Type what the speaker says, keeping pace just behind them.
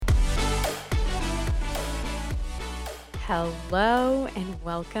Hello and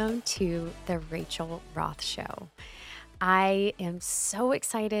welcome to the Rachel Roth Show. I am so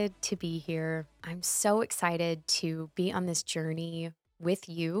excited to be here. I'm so excited to be on this journey with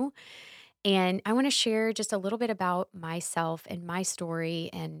you. And I want to share just a little bit about myself and my story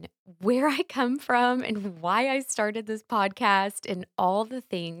and where I come from and why I started this podcast and all the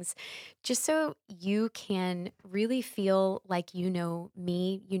things, just so you can really feel like you know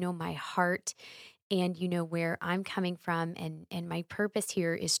me, you know my heart, and you know where I'm coming from. And my purpose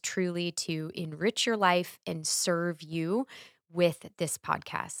here is truly to enrich your life and serve you with this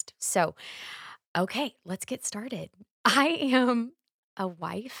podcast. So, okay, let's get started. I am a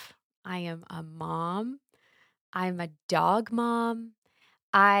wife. I am a mom. I'm a dog mom.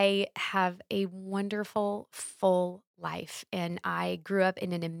 I have a wonderful, full life, and I grew up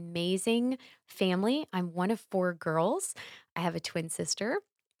in an amazing family. I'm one of four girls. I have a twin sister,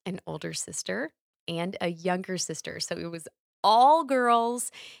 an older sister, and a younger sister. So it was all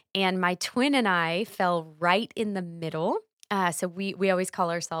girls, and my twin and I fell right in the middle. So we always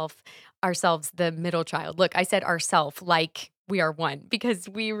call ourselves the middle child. Look, I said ourself like we are one because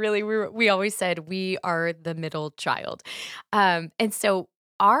we always said we are the middle child. And so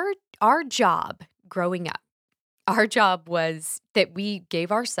our job growing up, our job was that we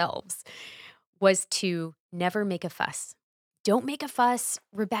gave ourselves was to never make a fuss. Don't make a fuss,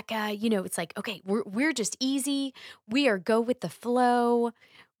 Rebecca. You know, it's like, okay, we're just easy. We are go with the flow.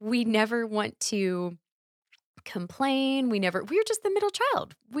 We never want to complain. We're just the middle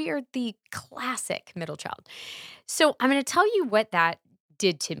child. We are the classic middle child. So I'm going to tell you what that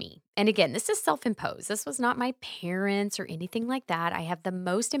did to me. And again, this is self-imposed. This was not my parents or anything like that. I have the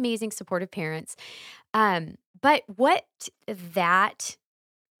most amazing supportive parents. But what that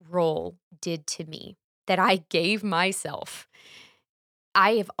role did to me, that I gave myself,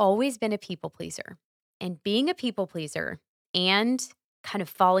 I have always been a people pleaser. And being a people pleaser and kind of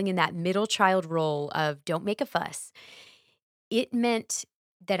falling in that middle child role of don't make a fuss, it meant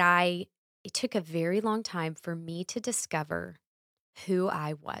that it took a very long time for me to discover who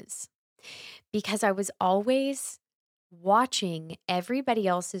I was, because I was always watching everybody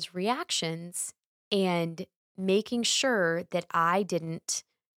else's reactions and making sure that I didn't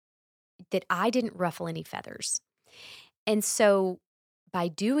ruffle any feathers. And so by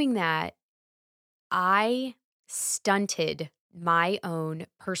doing that, I stunted my own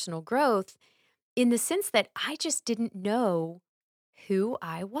personal growth in the sense that I just didn't know who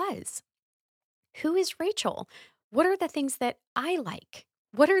I was. Who is Rachel? What are the things that I like?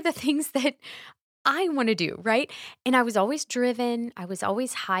 What are the things that I want to do, right? And I was always driven. I was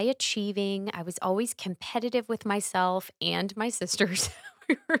always high achieving. I was always competitive with myself and my sisters.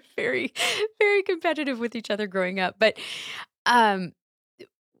 We were very, very competitive with each other growing up. But um,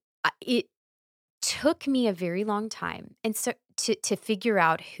 it took me a very long time, and so to figure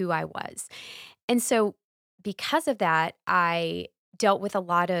out who I was. And so because of that, I dealt with a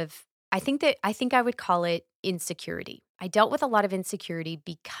lot of, I think I would call it insecurity. I dealt with a lot of insecurity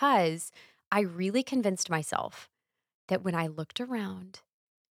because I really convinced myself that when I looked around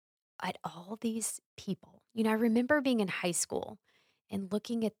at all these people, I remember being in high school and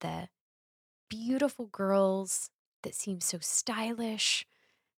looking at the beautiful girls that seemed so stylish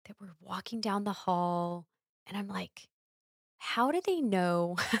that were walking down the hall. And I'm like, how do they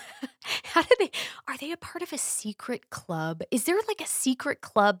know? Are they a part of a secret club? Is there like a secret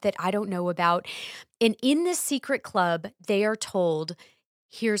club that I don't know about? And in this secret club, they are told,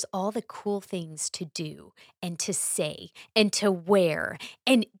 here's all the cool things to do and to say and to wear.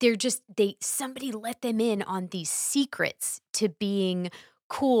 And somebody let them in on these secrets to being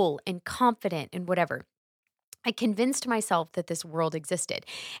cool and confident and whatever. I convinced myself that this world existed.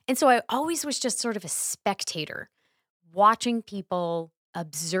 And so I always was just sort of a spectator, watching people,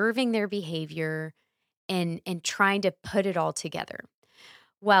 observing their behavior, and trying to put it all together.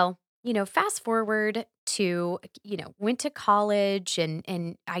 Well, fast forward to, went to college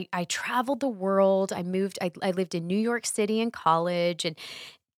and I traveled the world. I lived in New York City in college and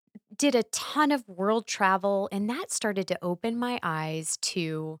did a ton of world travel. And that started to open my eyes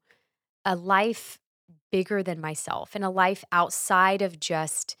to a life bigger than myself and a life outside of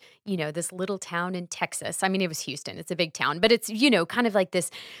just, this little town in Texas. I mean, it was Houston. It's a big town, but it's, kind of like this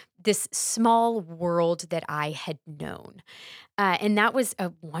small world that I had known. And that was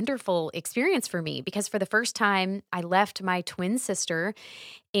a wonderful experience for me because for the first time I left my twin sister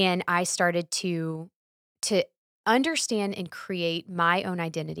and I started to understand and create my own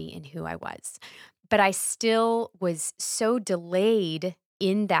identity in who I was. But I still was so delayed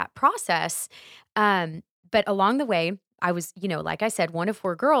in that process. But along the way, I was, like I said, one of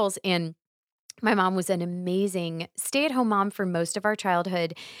four girls. And My mom was an amazing stay-at-home mom for most of our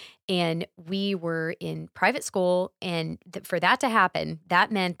childhood, and we were in private school, and for that to happen,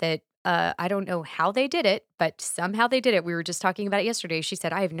 that meant that, I don't know how they did it, but somehow they did it. We were just talking about it yesterday. She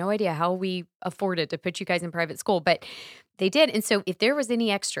said, "I have no idea how we afforded to put you guys in private school," but they did, and so if there was any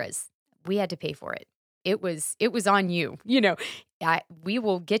extras, we had to pay for it. It was on you, we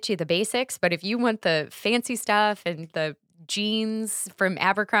will get you the basics, but if you want the fancy stuff and the jeans from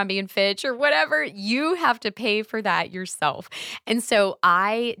Abercrombie and Fitch or whatever, you have to pay for that yourself. And so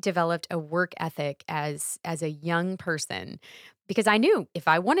I developed a work ethic as a young person because I knew if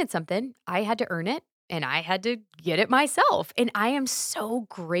I wanted something, I had to earn it and I had to get it myself. And I am so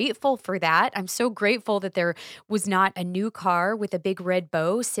grateful for that. I'm so grateful that there was not a new car with a big red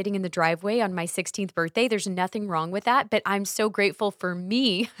bow sitting in the driveway on my 16th birthday. There's nothing wrong with that, but I'm so grateful for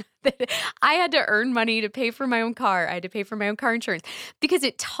me that I had to earn money to pay for my own car. I had to pay for my own car insurance because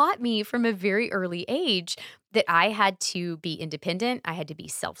it taught me from a very early age that I had to be independent, I had to be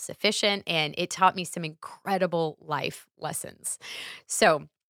self-sufficient, and it taught me some incredible life lessons. So,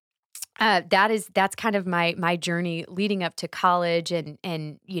 that's kind of my journey leading up to college, and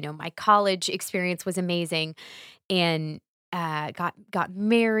my college experience was amazing, and got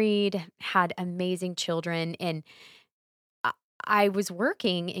married, had amazing children, and I, I was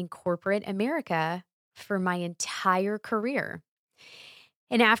working in corporate America for my entire career.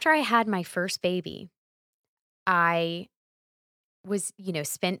 And after I had my first baby, I was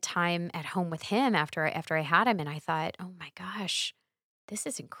spent time at home with him after I had him, and I thought, oh my gosh, this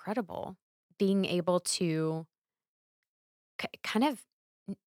is incredible, being able to kind of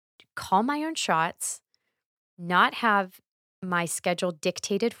call my own shots, not have my schedule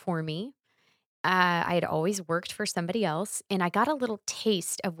dictated for me. I had always worked for somebody else, and I got a little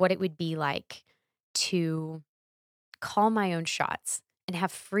taste of what it would be like to call my own shots and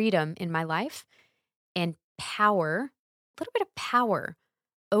have freedom in my life and power, a little bit of power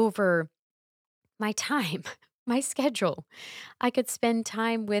over my time, my schedule. I could spend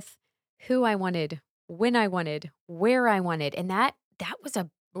time with who I wanted, when I wanted, where I wanted, and that was a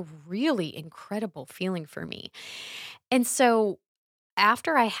really incredible feeling for me. And so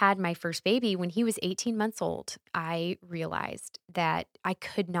after I had my first baby, when he was 18 months old, I realized that I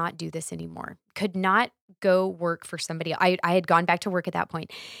could not do this anymore. Could not go work for somebody. I had gone back to work at that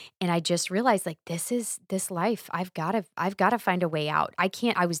point, and I just realized like this is this life. I've got to find a way out. I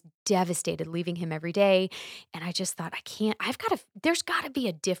can't. I was devastated leaving him every day, and I just thought I can't. I've got to. There's got to be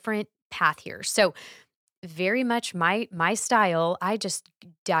a different path here. So very much my style. I just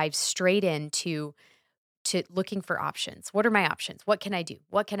dive straight into to looking for options. What are my options? What can I do?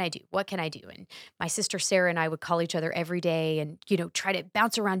 What can I do? What can I do? And my sister Sarah and I would call each other every day and, try to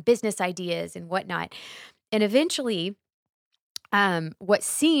bounce around business ideas and whatnot. And eventually, what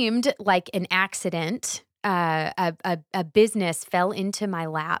seemed like an accident, a business fell into my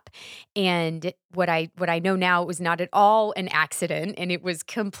lap, and what I know now, it was not at all an accident, and it was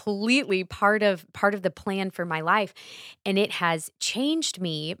completely part of the plan for my life, and it has changed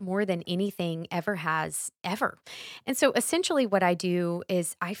me more than anything ever has ever. And so, essentially, what I do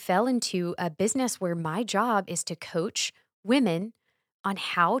is I fell into a business where my job is to coach women on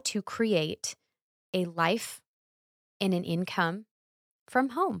how to create a life and an income from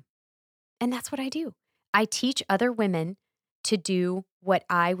home. And that's what I do. I teach other women to do what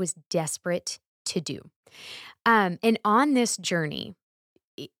I was desperate to do. And on this journey,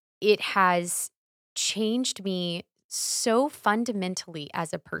 it has changed me so fundamentally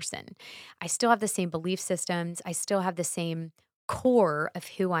as a person. I still have the same belief systems, I still have the same core of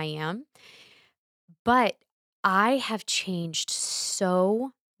who I am, but I have changed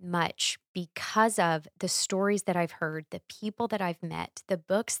so much because of the stories that I've heard, the people that I've met, the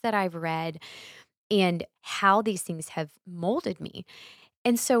books that I've read, and how these things have molded me.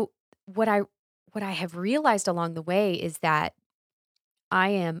 And so what I what I have realized along the way is that I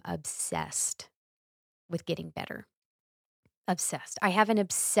am obsessed with getting better. Obsessed. I have an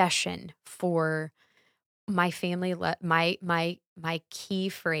obsession for my family. My key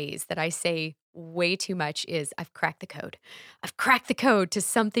phrase that I say way too much is I've cracked the code. I've cracked the code to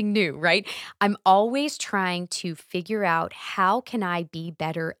something new, right? I'm always trying to figure out how can I be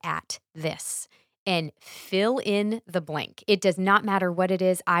better at this and fill in the blank. It does not matter what it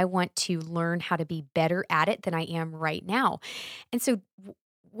is. I want to learn how to be better at it than I am right now. And so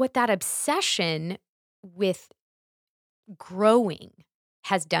what that obsession with growing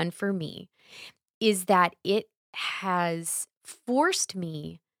has done for me is that it has forced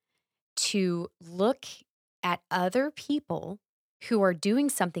me to look at other people who are doing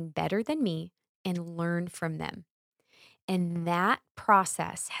something better than me and learn from them. And that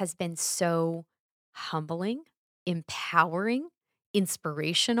process has been so humbling, empowering,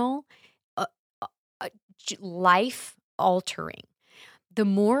 inspirational, uh, uh, life altering. The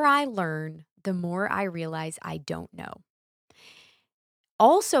more I learn, the more I realize I don't know.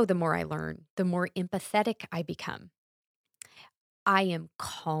 Also, the more I learn, the more empathetic I become. I am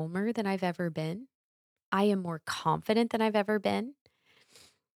calmer than I've ever been. I am more confident than I've ever been.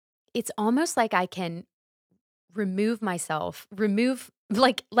 It's almost like I can look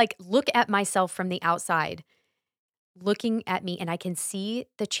at myself from the outside, looking at me, and I can see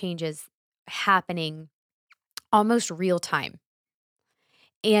the changes happening almost real time.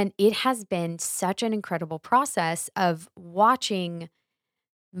 And it has been such an incredible process of watching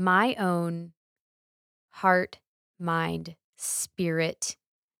my own heart, mind, spirit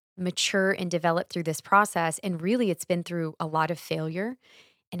mature and develop through this process. And really, it's been through a lot of failure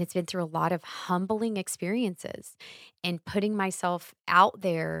and it's been through a lot of humbling experiences and putting myself out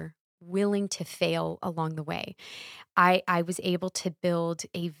there willing to fail along the way. I was able to build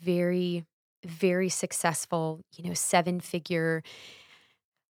a very, very successful, 7-figure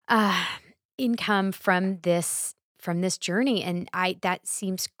uh, income from this journey. And that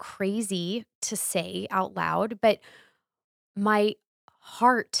seems crazy to say out loud, but my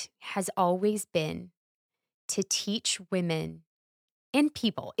heart has always been to teach women and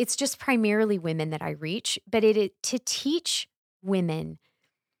people. It's just primarily women that I reach, but it is to teach women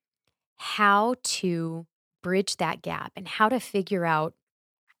how to bridge that gap and how to figure out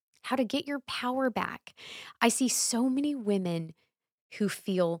how to get your power back. I see so many women who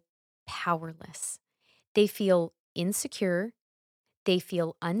feel powerless. They feel insecure. They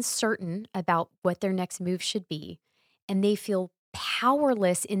feel uncertain about what their next move should be. And they feel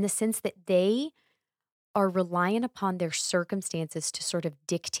powerless in the sense that they are reliant upon their circumstances to sort of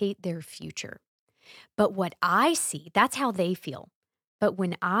dictate their future. But what I see, that's how they feel. But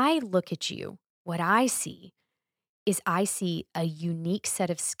when I look at you, what I see is I see a unique set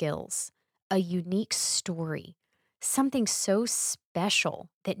of skills, a unique story, something so special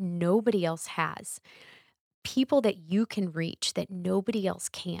that nobody else has. People that you can reach that nobody else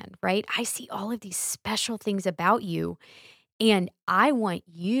can, right? I see all of these special things about you, and I want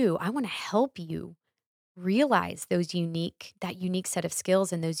to help you realize that unique set of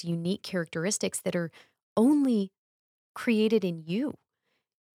skills and those unique characteristics that are only created in you.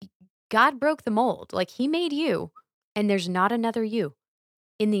 God broke the mold. Like he made you, and there's not another you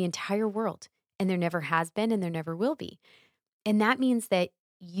in the entire world. And there never has been, and there never will be. And that means that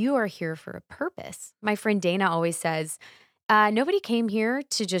you are here for a purpose. My friend Dana always says, nobody came here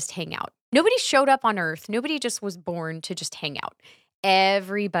to just hang out. Nobody showed up on earth. Nobody just was born to just hang out.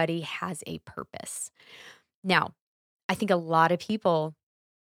 Everybody has a purpose. Now, I think a lot of people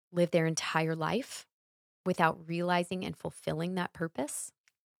live their entire life without realizing and fulfilling that purpose.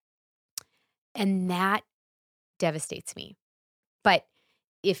 And that devastates me. But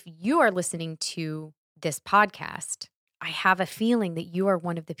if you are listening to this podcast, I have a feeling that you are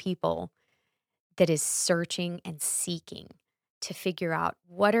one of the people that is searching and seeking to figure out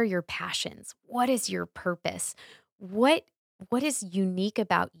what are your passions? What is your purpose? What is unique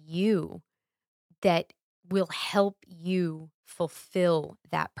about you that will help you fulfill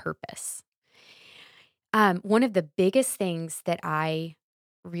that purpose? One of the biggest things that I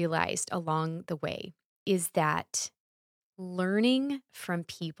realized along the way is that learning from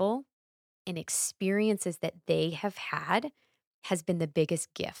people and experiences that they have had has been the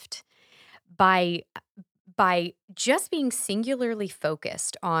biggest gift. By just being singularly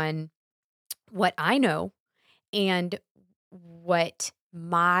focused on what I know and what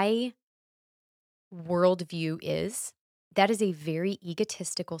my worldview is, that is a very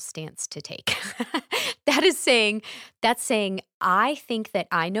egotistical stance to take. That's saying, I think that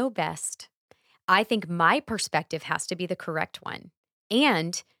I know best. I think my perspective has to be the correct one.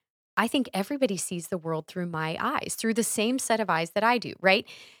 And I think everybody sees the world through my eyes, through the same set of eyes that I do, right?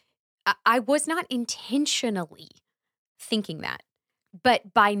 I was not intentionally thinking that.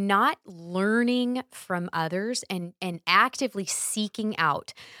 But by not learning from others and actively seeking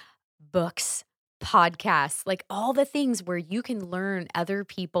out books, podcasts, like all the things where you can learn other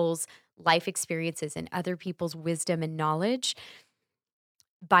people's life experiences and other people's wisdom and knowledge,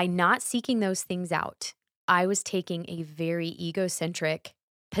 by not seeking those things out, I was taking a very egocentric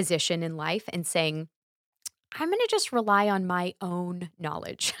position in life and saying, I'm going to just rely on my own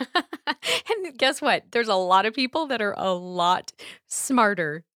knowledge. And guess what? There's a lot of people that are a lot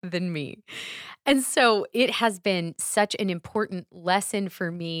smarter than me. And so it has been such an important lesson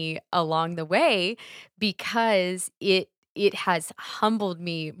for me along the way because it has humbled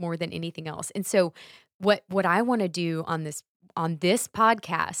me more than anything else. And so what I want to do on this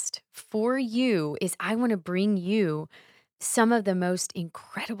podcast for you is I want to bring you some of the most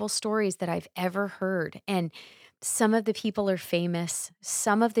incredible stories that I've ever heard. And some of the people are famous,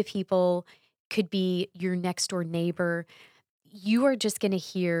 some of the people could be your next door neighbor. You are just going to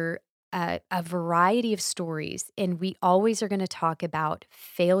hear a variety of stories. And we always are going to talk about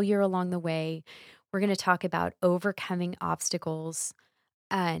failure along the way. We're going to talk about overcoming obstacles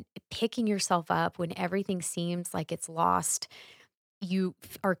and picking yourself up when everything seems like it's lost. You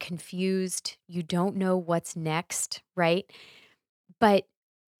are confused. You don't know what's next, right? But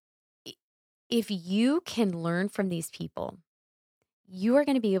i- if you can learn from these people, you are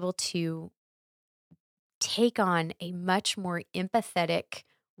going to be able to take on a much more empathetic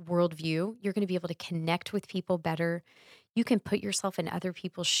worldview. You're going to be able to connect with people better. You can put yourself in other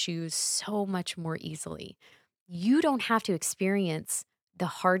people's shoes so much more easily. You don't have to experience the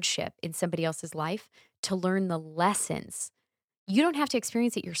hardship in somebody else's life to learn the lessons. You don't have to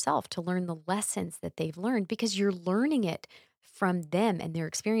experience it yourself to learn the lessons that they've learned because you're learning it from them and their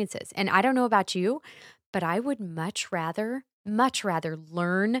experiences. And I don't know about you, but I would much rather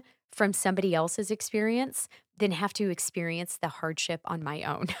learn from somebody else's experience than have to experience the hardship on my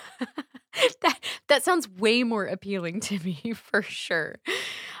own. that that sounds way more appealing to me for sure.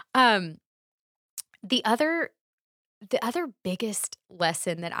 Um, the other the other biggest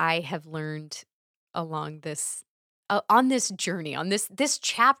lesson that I have learned along this on this journey, on this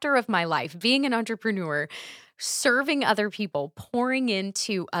chapter of my life, being an entrepreneur, serving other people, pouring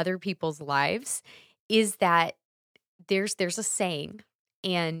into other people's lives is that there's a saying,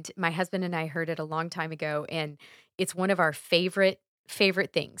 and my husband and I heard it a long time ago, and it's one of our favorite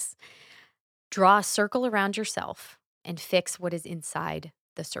things. Draw a circle around yourself and fix what is inside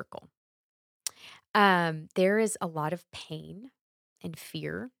the circle. There is a lot of pain and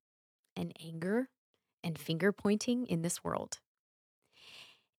fear and anger and finger pointing in this world.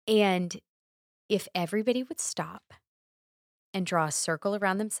 And if everybody would stop and draw a circle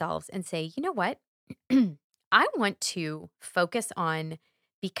around themselves and say, you know what? I want to focus on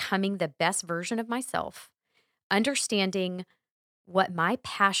becoming the best version of myself, understanding what my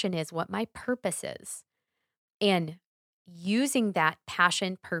passion is, what my purpose is, and using that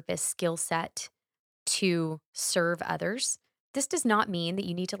passion, purpose, skill set to serve others. This does not mean that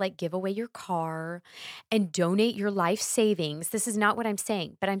you need to like give away your car and donate your life savings. This is not what I'm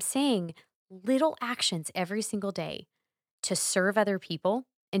saying, but I'm saying little actions every single day to serve other people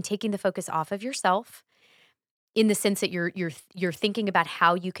and taking the focus off of yourself in the sense that you're thinking about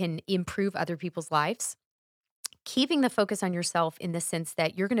how you can improve other people's lives. Keeping the focus on yourself in the sense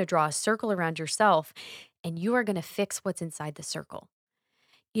that you're going to draw a circle around yourself and you are going to fix what's inside the circle.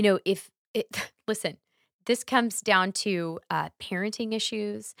 You know, if it, listen, this comes down to parenting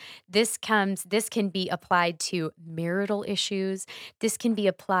issues. This can be applied to marital issues. This can be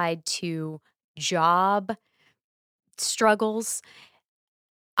applied to job struggles.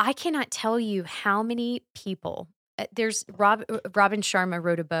 I cannot tell you how many people. There's Robin Sharma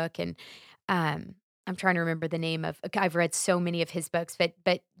wrote a book, and I'm trying to remember the name of. I've read so many of his books, but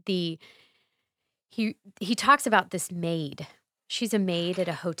he talks about this maid. She's a maid at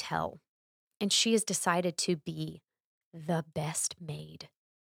a hotel, and she has decided to be the best maid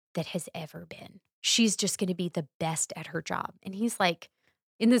that has ever been. She's just going to be the best at her job. And he's like,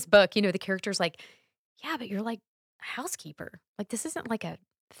 in this book, the character's like, yeah, but you're like a housekeeper. Like, this isn't like a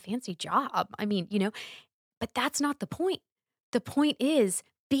fancy job. I mean, but that's not the point. The point is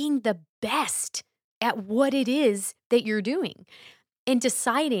being the best at what it is that you're doing and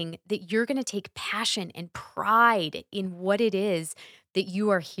deciding that you're going to take passion and pride in what it is that you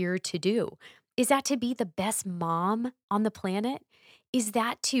are here to do. Is that to be the best mom on the planet? Is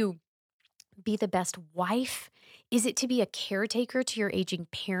that to be the best wife? Is it to be a caretaker to your aging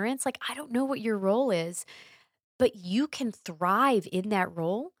parents? Like, I don't know what your role is, but you can thrive in that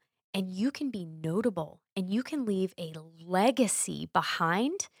role and you can be notable and you can leave a legacy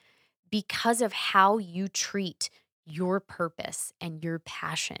behind because of how you treat your purpose and your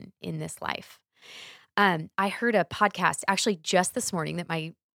passion in this life. I heard a podcast actually just this morning that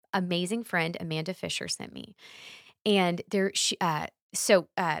my amazing friend Amanda Fisher sent me, and it's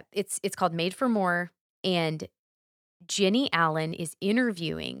called Made for More, and Jenny Allen is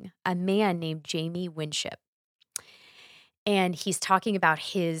interviewing a man named Jamie Winship, and he's talking about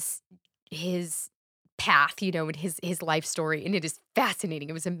his path, and his life story, and it is fascinating.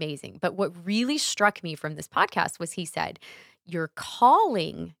 It was amazing. But what really struck me from this podcast was he said, "Your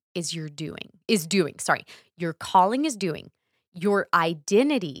calling is doing. Sorry, your calling is doing. Your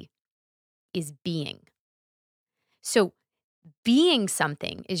identity is being. So being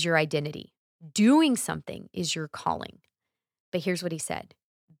something is your identity. Doing something is your calling. But here's what he said: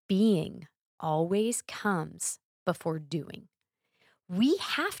 being always comes before doing. We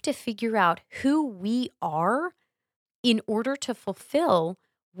have to figure out who we are in order to fulfill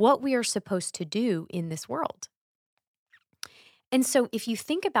what we are supposed to do in this world. And so, if you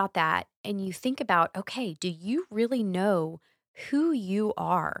think about that and you think about, okay, do you really know who you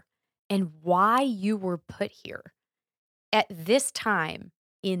are and why you were put here at this time,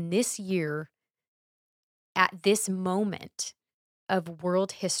 in this year, at this moment of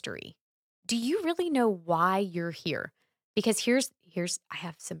world history? Do you really know why you're here? Because I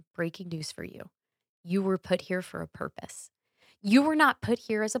have some breaking news for you. You were put here for a purpose. You were not put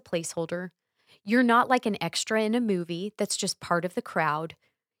here as a placeholder. You're not like an extra in a movie that's just part of the crowd.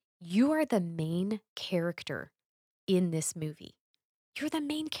 You are the main character in this movie. You're the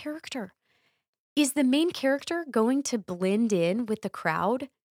main character. Is the main character going to blend in with the crowd?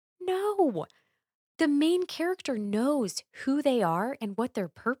 No. The main character knows who they are and what their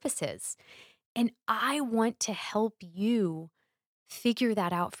purpose is. And I want to help you figure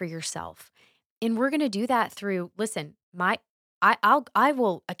that out for yourself. And we're going to do that through, listen, I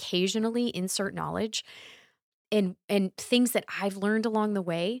will occasionally insert knowledge and things that I've learned along the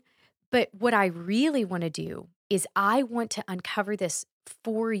way. But what I really want to do is I want to uncover this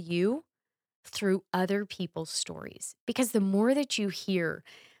for you through other people's stories. Because the more that you hear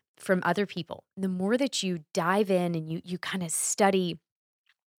from other people, the more that you dive in and you kind of study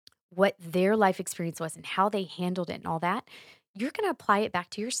what their life experience was and how they handled it and all that, you're going to apply it back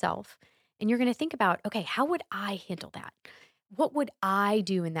to yourself. And you're going to think about, okay, how would I handle that? What would I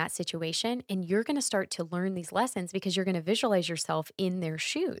do in that situation? And you're going to start to learn these lessons because you're going to visualize yourself in their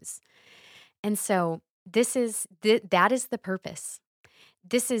shoes. And so that is the purpose.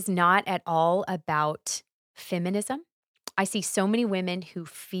 This is not at all about feminism. I see so many women who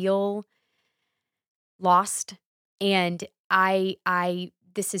feel lost, and I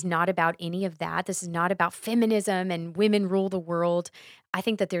this is not about any of that. This is not about feminism and women rule the world. I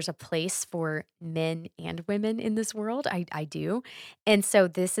think that there's a place for men and women in this world. I do. And so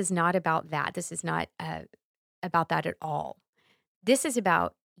this is not about that. This is not about that at all. This is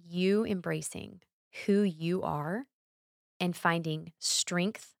about you embracing who you are and finding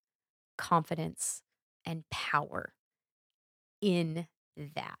strength, confidence, and power in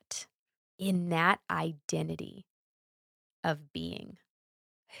in that identity of being.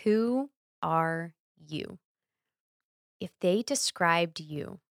 Who are you? If they described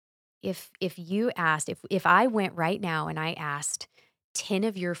you, if you asked, if I went right now and I asked 10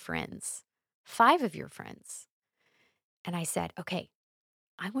 of your friends, 5 of your friends, and I said, okay,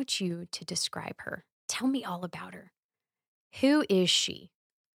 I want you to describe her. Tell me all about her. Who is she?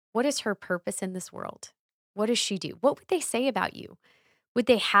 What is her purpose in this world? What does she do? What would they say about you? Would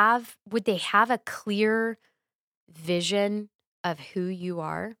they have a clear vision of who you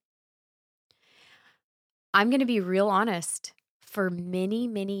are? I'm going to be real honest. For many,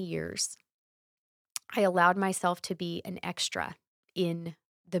 many years, I allowed myself to be an extra in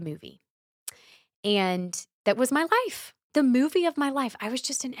the movie. And that was my life, the movie of my life. I was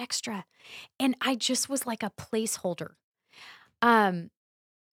just an extra. And I just was like a placeholder. And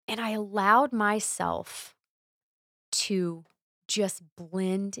I allowed myself to just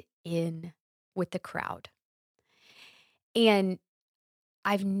blend in with the crowd. And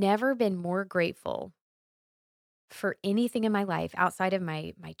I've never been more grateful for anything in my life outside of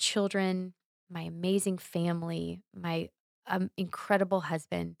my children, my amazing family, my incredible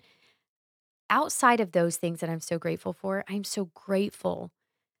husband. Outside of those things that I'm so grateful for, I'm so grateful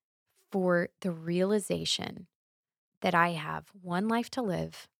for the realization that I have one life to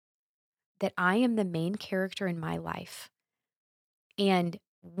live, that I am the main character in my life. And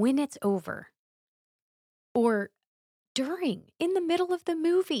when it's over, or in the middle of the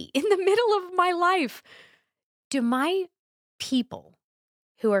movie, in the middle of my life, do my people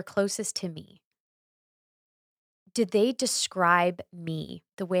who are closest to me, did they describe me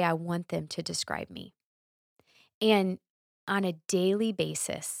the way I want them to describe me? And on a daily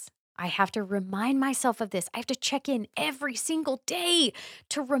basis, I have to remind myself of this. I have to check in every single day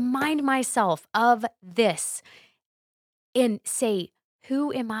to remind myself of this and say,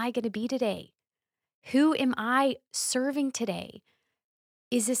 who am I going to be today? Who am I serving today?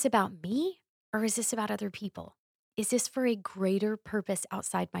 Is this about me or is this about other people? Is this for a greater purpose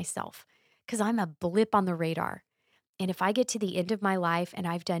outside myself? Because I'm a blip on the radar. And if I get to the end of my life and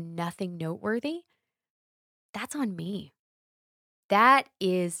I've done nothing noteworthy, that's on me. That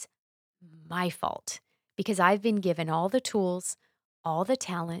is my fault because I've been given all the tools, all the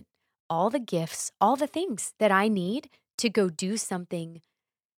talent, all the gifts, all the things that I need to go do something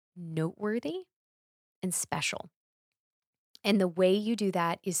noteworthy and special. And the way you do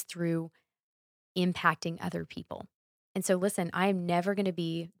that is through impacting other people. And so, listen, I am never going to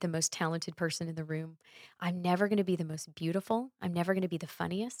be the most talented person in the room. I'm never going to be the most beautiful. I'm never going to be the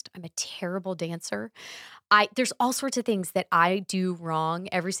funniest. I'm a terrible dancer. There's all sorts of things that I do wrong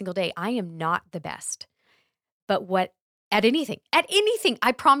every single day. I am not the best. But at anything,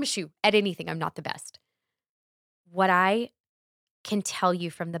 I promise you, at anything, I'm not the best. What I can tell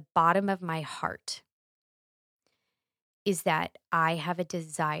you from the bottom of my heart is that I have a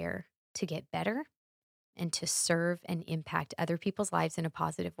desire to get better and to serve and impact other people's lives in a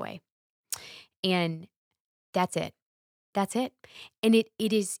positive way. And that's it. That's it. And it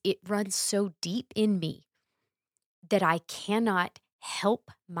runs so deep in me that I cannot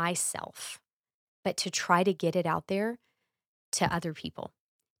help myself but to try to get it out there to other people,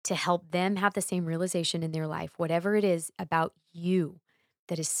 to help them have the same realization in their life, whatever it is about you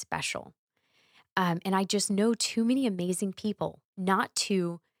that is special. And I just know too many amazing people not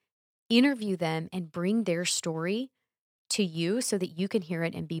to interview them and bring their story to you so that you can hear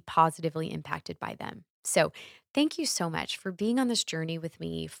it and be positively impacted by them. So thank you so much for being on this journey with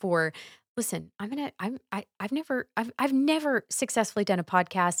me. Listen, I've never successfully done a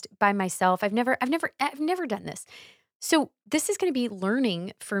podcast by myself. I've never done this. So this is going to be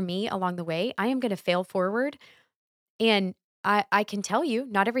learning for me along the way. I am going to fail forward, and I can tell you,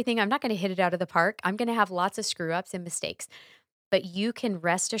 not everything, I'm not going to hit it out of the park. I'm going to have lots of screw ups and mistakes, but you can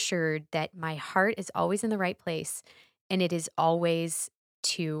rest assured that my heart is always in the right place, and it is always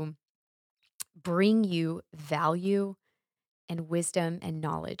to bring you value and wisdom and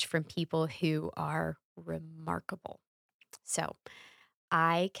knowledge from people who are remarkable. So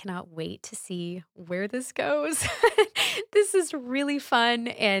I cannot wait to see where this goes. This is really fun,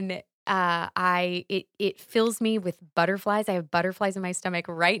 and it fills me with butterflies. I have butterflies in my stomach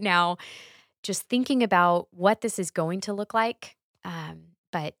right now, just thinking about what this is going to look like.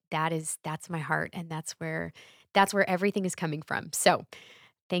 But that's my heart, and that's where everything is coming from. So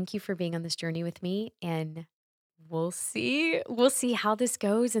thank you for being on this journey with me, and we'll see how this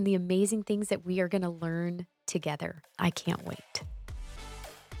goes and the amazing things that we are going to learn together. I can't wait.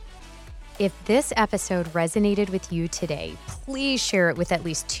 If this episode resonated with you today, please share it with at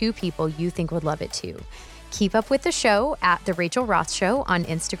least 2 people you think would love it too. Keep up with the show at The Rachel Roth Show on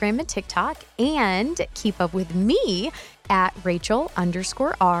Instagram and TikTok, and keep up with me at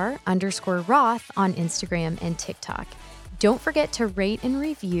Rachel_R_Roth on Instagram and TikTok. Don't forget to rate and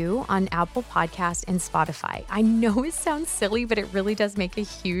review on Apple Podcasts and Spotify. I know it sounds silly, but it really does make a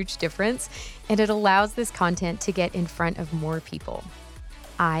huge difference, and it allows this content to get in front of more people.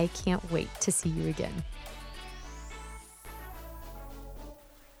 I can't wait to see you again.